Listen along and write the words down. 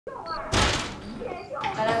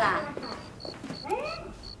来啦！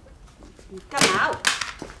你干嘛？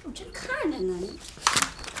我正看着呢。你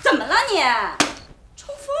怎么了你？抽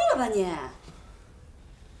风了吧你？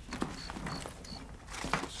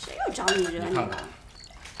谁又找你惹你了？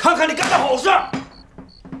看看你干的好事！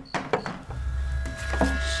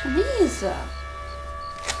什么意思？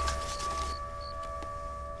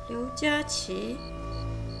刘佳琪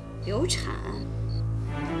流产，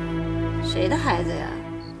谁的孩子呀？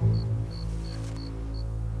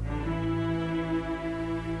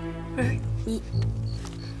不是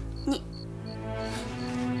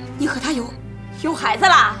你和他有孩子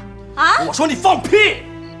了啊？我说你放屁！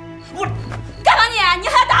我干嘛你？你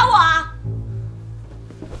还要打我啊？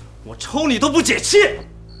我抽你都不解气！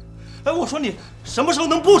哎，我说你什么时候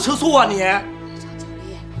能不吃醋啊你？张九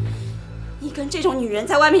丽，你跟这种女人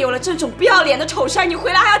在外面有了这种不要脸的丑事儿，你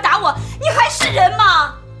回来还要打我，你还是人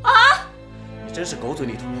吗？啊！你真是狗嘴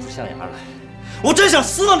里吐不出象牙来，我真想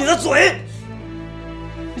撕了你的嘴！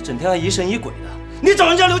你整天还疑神疑鬼的，你找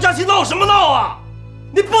人家刘佳琪闹什么闹啊？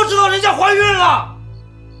你不知道人家怀孕了，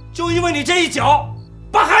就因为你这一脚，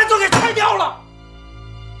把孩子都给拆掉了，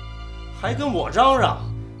还跟我嚷嚷。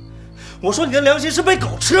我说你的良心是被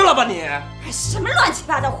狗吃了吧你？哎，什么乱七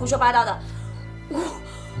八糟、胡说八道的！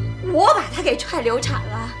我把他给踹流产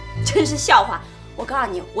了，真是笑话！我告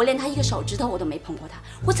诉你，我连他一个手指头我都没碰过他，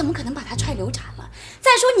我怎么可能把他踹流产了？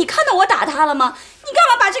再说，你看到我打他了吗？你干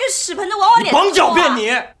嘛把这个屎盆子往我脸上绑脚便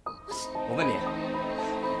你！我问你，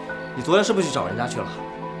你昨天是不是去找人家去了？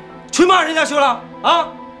去骂人家去了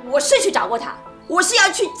啊？我是去找过他，我是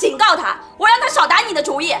要去警告他，我让他少打你的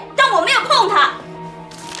主意，但我没有碰他。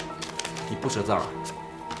你不识字儿，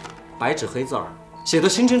白纸黑字儿写得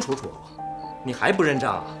清清楚楚，你还不认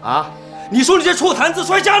账啊？啊！你说你这臭坛子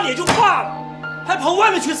摔家里也就罢了，还跑外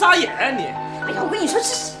面去撒野你！哎呀，我跟你说，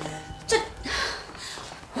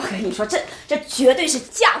我跟你说，这绝对是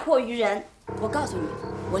嫁祸于人。我告诉你，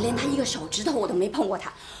我连他一个手指头我都没碰过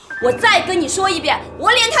他。我再跟你说一遍，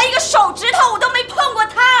我连他一个手指头我都没碰过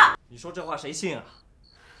他。你说这话谁信啊？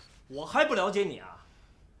我还不了解你啊？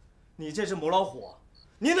你这只母老虎，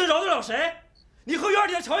你能饶得了谁？你和院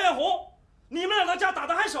里的乔艳红，你们两个架打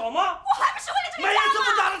的还少吗？我还不是为了这个家吗？每一次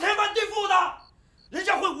不打得天翻地覆的，人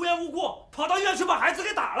家会无缘无故跑到医院去把孩子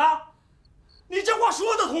给打了，你这话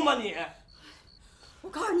说得通吗你？我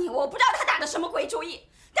告诉你，我不知道他打的什么鬼主意，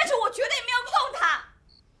但是我绝对没有碰他。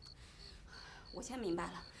我现在明白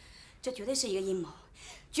了，这绝对是一个阴谋，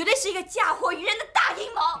绝对是一个嫁祸于人的大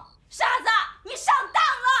阴谋。傻子，你上当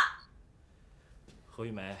了！何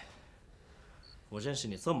玉梅，我认识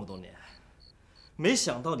你这么多年，没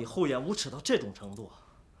想到你厚颜无耻到这种程度，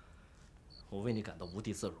我为你感到无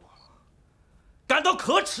地自容，感到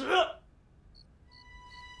可耻。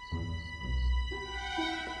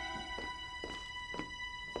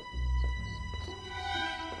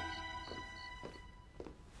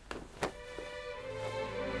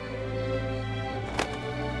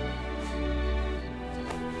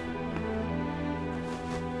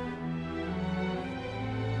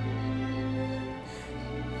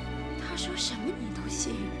他说什么你都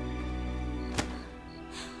信？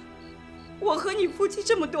我和你夫妻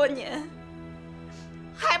这么多年，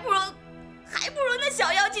还不如那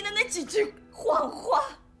小妖精的那几句谎话。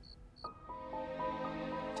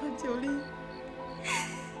张九丽，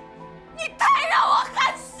你太让我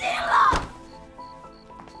寒心了！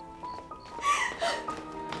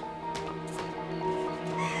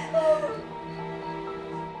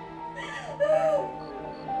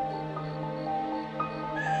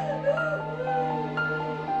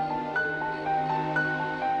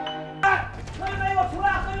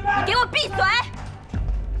你给我闭嘴！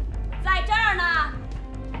在这儿呢。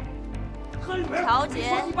乔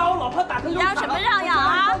杰，你把我老婆打成你让什么让呀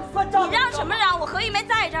啊？你让什么让？我何玉梅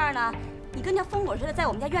在这儿呢，你跟条疯狗似的在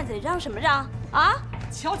我们家院子里让什么让啊？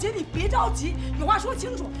乔杰，你别着急，有话说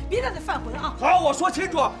清楚，别在这犯浑啊！好，我说清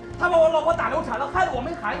楚，他把我老婆打流产了，害得我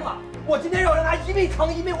没孩子了。我今天要让他一命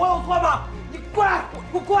偿一命，我有错吗？你过来，给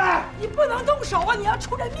我过来！你不能动手啊！你要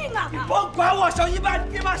出人命啊！你甭管我，小一般，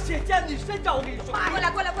你别把血溅你身上，我跟你说。过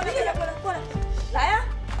来，来呀！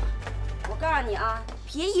我告诉你啊，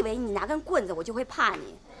别以为你拿根棍子我就会怕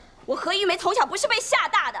你。我何玉梅从小不是被吓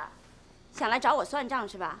大的，想来找我算账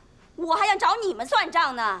是吧？我还想找你们算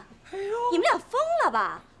账呢。哎呦，你们俩疯了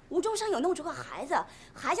吧？无中生有弄出个孩子，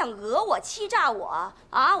还想讹我、欺诈我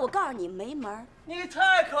啊！我告诉你，没门！你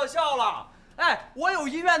太可笑了！哎，我有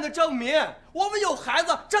医院的证明，我们有孩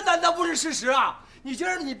子，这难道不是事实啊？你觉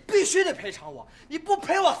得你必须得赔偿我，你不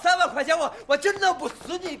赔我3万块钱，我真的不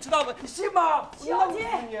死你，知道吗？你信吗？小姐，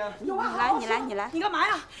有话好好说。你来，你干嘛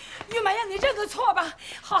呀？玉梅呀，你认个错吧，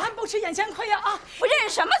好汉不吃眼前亏呀！啊，我认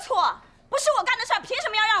什么错？不是我干的事儿，凭什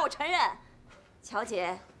么要让我承认？乔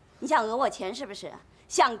姐，你想讹我钱是不是？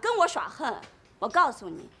想跟我耍横？我告诉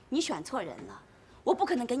你，你选错人了，我不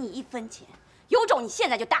可能给你1分钱。有种你现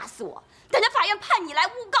在就打死我，等着法院判你来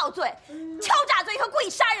诬告罪、敲诈罪和故意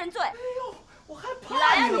杀人罪。哎呦，我害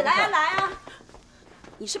怕你来啊！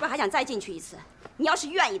你是不是还想再进去一次？你要是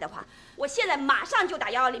愿意的话，我现在马上就打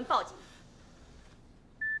110报警。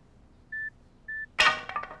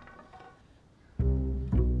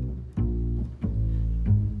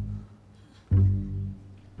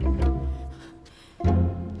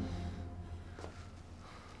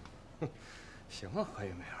行啊，何玉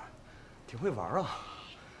梅儿，挺会玩啊，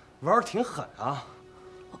玩儿挺狠啊。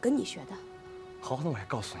我跟你学的。好，那我也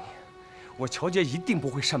告诉你，我乔杰一定不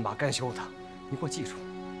会善罢甘休的，你给我记住，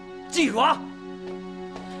记住啊！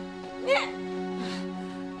你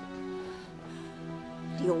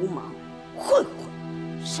流氓混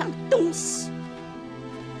混，什么东西？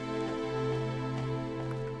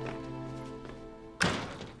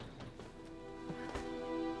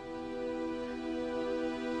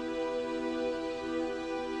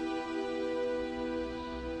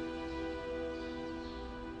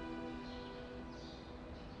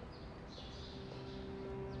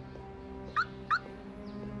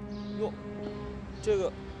哟，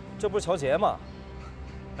这不是乔杰吗？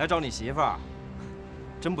来找你媳妇儿。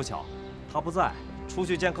真不巧，她不在，出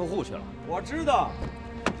去见客户去了。我知道，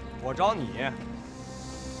我找你，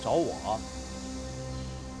找我？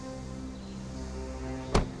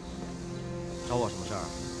找我什么事儿？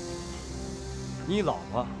你老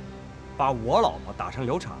婆把我老婆打成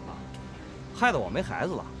流产了，害得我没孩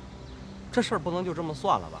子了，这事儿不能就这么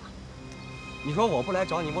算了吧？你说我不来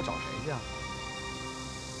找你，我找谁去啊？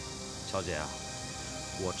乔杰啊，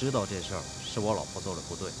我知道这事儿是我老婆做的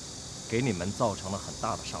不对，给你们造成了很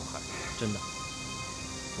大的伤害，真的。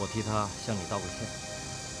我替她向你道个歉，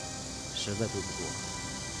实在对不住了。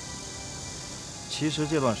其实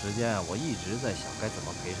这段时间啊，我一直在想该怎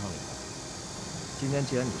么赔偿你们。今天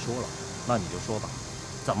既然你说了，那你就说吧，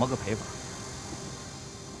怎么个赔法？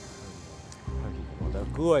我的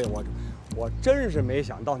哥呀，我真是没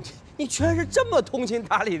想到你居然是这么通情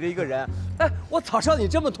达理的一个人。哎，我早知道你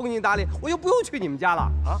这么通情达理，我就不用去你们家了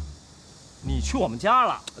啊。你去我们家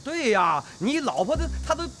了？对呀，你老婆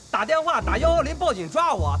她都打电话打110报警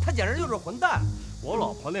抓我，她简直就是混蛋。我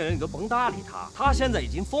老婆那人你都甭搭理她，她现在已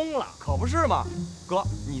经疯了，可不是嘛？哥，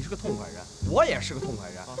你是个痛快人，我也是个痛快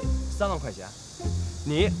人。3万块钱，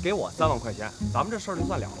你给我3万块钱，咱们这事儿就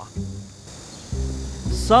算了了。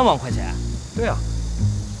3万块钱？对呀，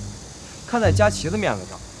看在佳琪的面子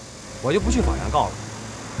上，我就不去法院告了。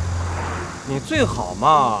你最好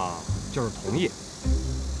嘛就是同意，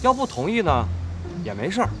要不同意呢也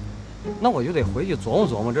没事儿，那我就得回去琢磨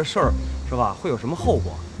琢磨这事儿是吧？会有什么后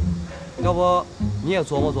果？要不你也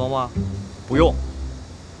琢磨琢磨？不用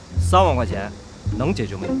，3万块钱能解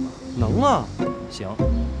决问题吗？能啊。行，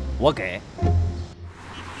我给。